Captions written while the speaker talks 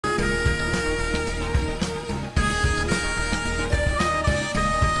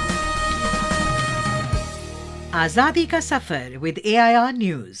Azadi Ka Safar with AIR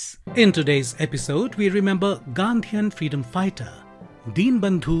News. In today's episode, we remember Gandhian freedom fighter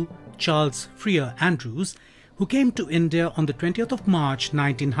Deenbandhu Charles Freer Andrews, who came to India on the 20th of March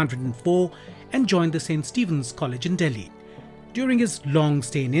 1904 and joined the St. Stephen's College in Delhi. During his long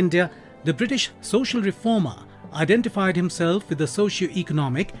stay in India, the British social reformer identified himself with the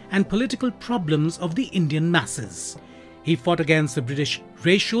socio-economic and political problems of the Indian masses. He fought against the British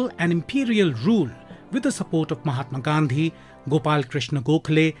racial and imperial rule with the support of Mahatma Gandhi, Gopal Krishna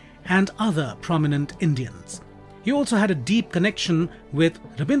Gokhale and other prominent Indians. He also had a deep connection with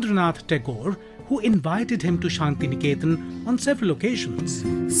Rabindranath Tagore, who invited him to Santiniketan on several occasions.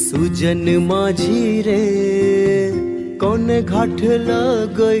 Sujan माझी रे कौन घाट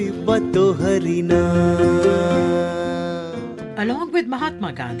लगई बतो हरिना. Along with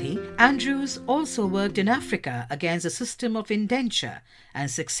Mahatma Gandhi, Andrews also worked in Africa against a system of indenture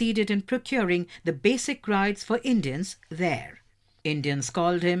and succeeded in procuring the basic rights for Indians there. Indians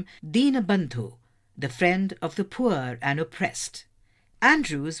called him Deenabandhu, the friend of the poor and oppressed.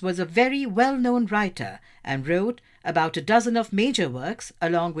 Andrews was a very well-known writer and wrote about a dozen of major works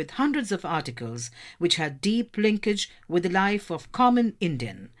along with hundreds of articles which had deep linkage with the life of common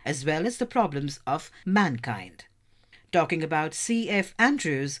Indian as well as the problems of mankind. Talking about C.F.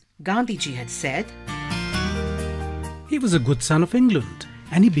 Andrews, Gandhiji had said, "He was a good son of England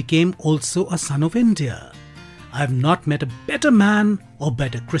and he became also a son of India. I have not met a better man or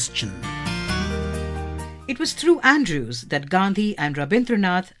better Christian." It was through Andrews that Gandhi and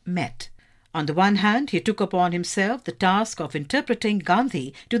Rabindranath met. On the one hand, he took upon himself the task of interpreting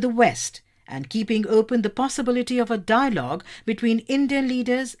Gandhi to the West and keeping open the possibility of a dialogue between Indian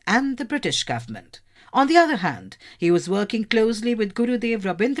leaders and the British government. On the other hand, he was working closely with Gurudev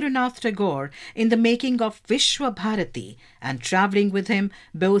Rabindranath Tagore in the making of Vishwa Bharati and travelling with him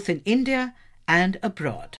both in India and abroad.